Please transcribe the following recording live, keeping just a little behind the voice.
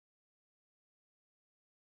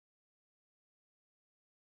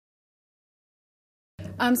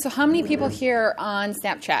So how many people here on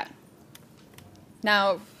Snapchat?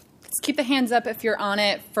 Now, let's keep the hands up if you're on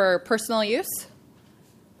it for personal use.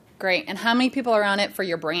 Great. And how many people are on it for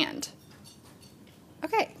your brand?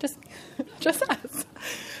 Okay, just us.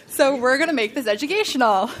 So we're going to make this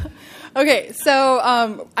educational. Okay, so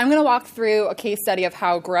I'm going to walk through a case study of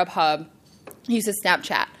how Grubhub uses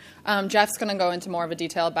Snapchat. Jeff's going to go into more of a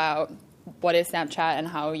detail about what is Snapchat and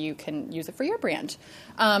how you can use it for your brand.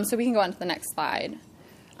 So we can go on to the next slide.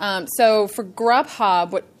 So for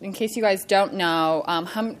Grubhub, in case you guys don't know,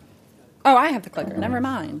 I have the clicker. Never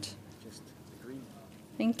mind.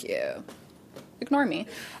 Thank you. Ignore me.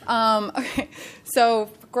 Okay, so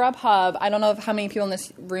Grubhub, I don't know how many people in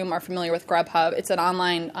this room are familiar with Grubhub. It's an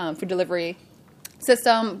online food delivery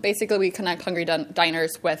system. Basically, we connect hungry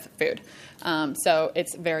diners with food. So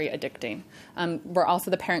it's very addicting. We're also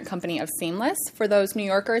the parent company of Seamless, for those New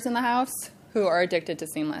Yorkers in the house who are addicted to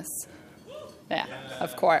Seamless. Yeah,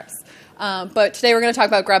 of course. But today we're going to talk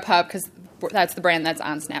about Grubhub because that's the brand that's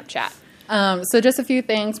on Snapchat. So just a few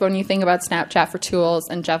things when you think about Snapchat for tools,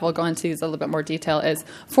 and Jeff will go into these a little bit more detail, is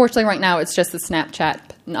fortunately right now it's just the Snapchat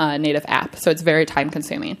native app, so it's very time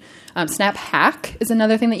consuming. Snap Hack is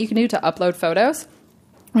another thing that you can do to upload photos.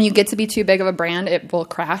 When you get to be too big of a brand, it will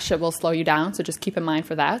crash, it will slow you down, so just keep in mind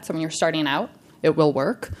for that. So when you're starting out, it will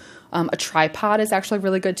work. A tripod is actually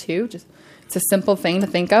really good too. It's a simple thing to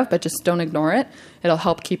think of, but just don't ignore it. It'll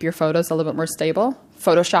help keep your photos a little bit more stable.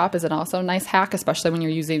 Photoshop is also a nice hack, especially when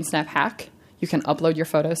you're using Snap Hack. You can upload your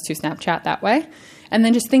photos to Snapchat that way. And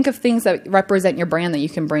then just think of things that represent your brand that you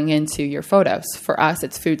can bring into your photos. For us,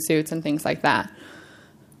 it's food suits and things like that.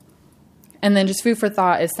 And then just food for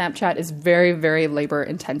thought is Snapchat is very, very labor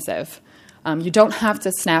intensive. You don't have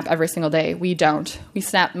to snap every single day. We don't. We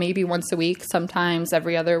snap maybe once a week, sometimes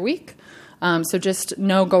every other week. So just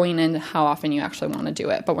know going in how often you actually want to do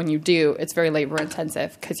it. But when you do, it's very labor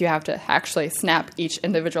intensive because you have to actually snap each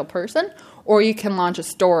individual person, or you can launch a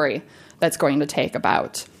story that's going to take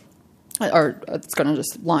about, or it's going to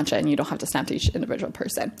just launch it and you don't have to snap to each individual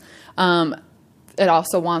person. It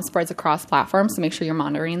also spreads across platforms, so make sure you're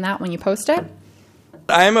monitoring that when you post it.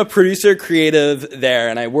 I'm a producer creative there,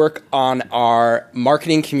 and I work on our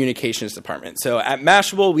marketing communications department. So at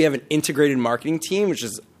Mashable, we have an integrated marketing team, which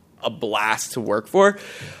is a blast to work for.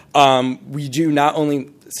 We do not only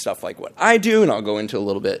stuff like what I do, and I'll go into a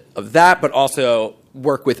little bit of that, but also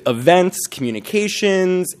work with events,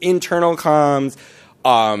 communications, internal comms,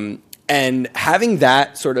 and having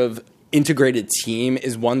that sort of integrated team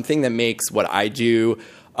is one thing that makes what I do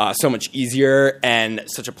so much easier and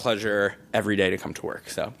such a pleasure every day to come to work.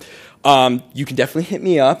 So you can definitely hit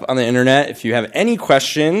me up on the internet if you have any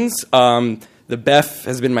questions. The Beth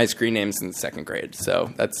has been my screen name since second grade,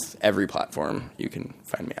 so that's every platform you can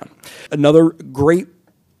find me on. Another great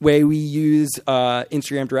way we use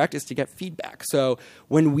Instagram Direct is to get feedback. So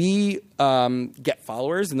when we get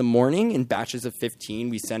followers in the morning in batches of 15,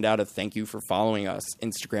 we send out a thank you for following us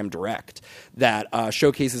Instagram Direct that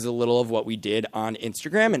showcases a little of what we did on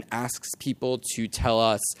Instagram and asks people to tell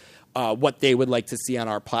us what they would like to see on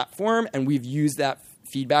our platform, and we've used that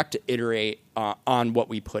feedback to iterate on what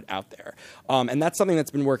we put out there. And that's something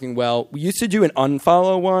that's been working well. We used to do an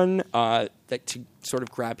unfollow one that to sort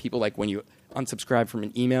of grab people, like when you unsubscribe from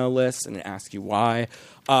an email list and it asks you why.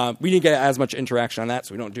 We didn't get as much interaction on that,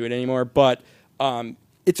 so we don't do it anymore. But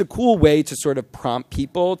it's a cool way to sort of prompt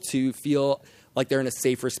people to feel like they're in a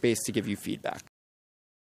safer space to give you feedback.